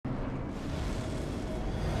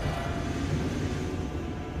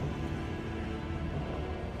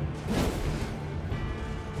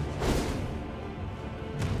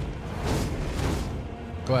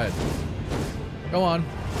Go ahead. Go on.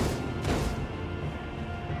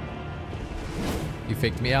 You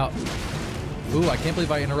faked me out. Ooh, I can't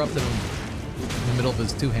believe I interrupted him in the middle of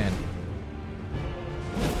his two-hand.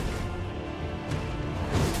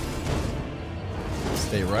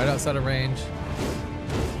 Stay right outside of range.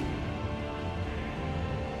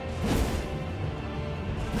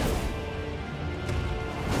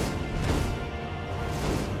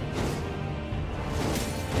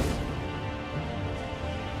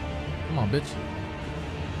 Come on, bitch.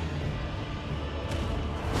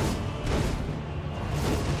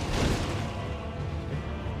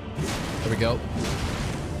 There we go.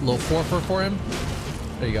 A little 4-4 for him.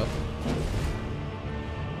 There you go.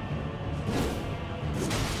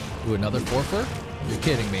 Ooh, another 4-4? You're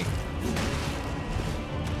kidding me.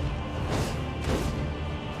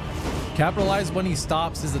 Capitalize when he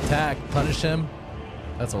stops his attack. Punish him.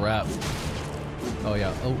 That's a wrap. Oh,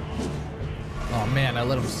 yeah. Oh. Oh, man. I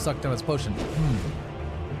let him suck down his potion.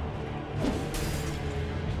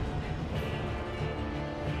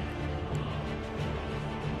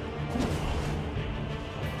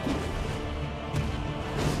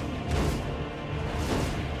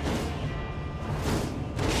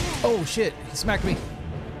 Oh shit, he smacked me.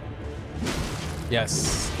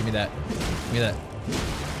 Yes, give me that. Give me that.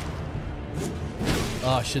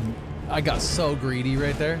 Oh, I got so greedy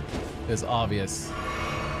right there. It was obvious.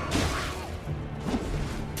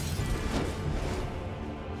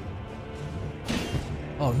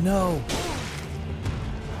 Oh no.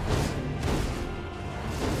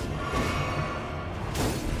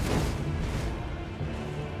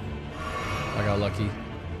 I got lucky.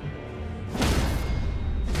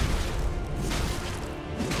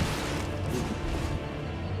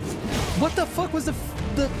 What the fuck was the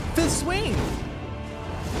fifth swing?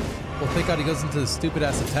 Well, thank God he goes into the stupid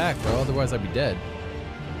ass attack, bro. Otherwise, I'd be dead.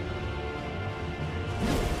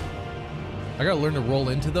 I gotta learn to roll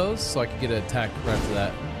into those so I can get an attack right after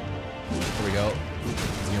that. There we go.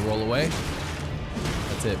 He's gonna roll away.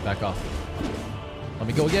 That's it. Back off. Let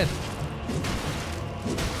me go again.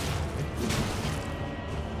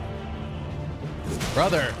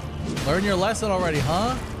 Brother, learn your lesson already,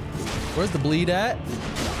 huh? Where's the bleed at?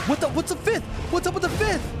 What's the fifth? What's up with the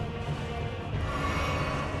fifth?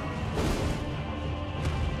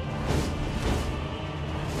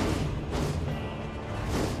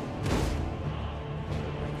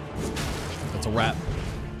 That's a wrap.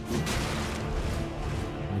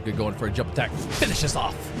 We're good going for a jump attack. Finish this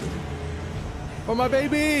off. For my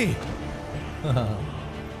baby.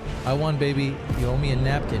 I won, baby. You owe me a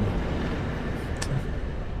napkin.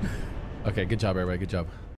 Okay, good job, everybody. Good job.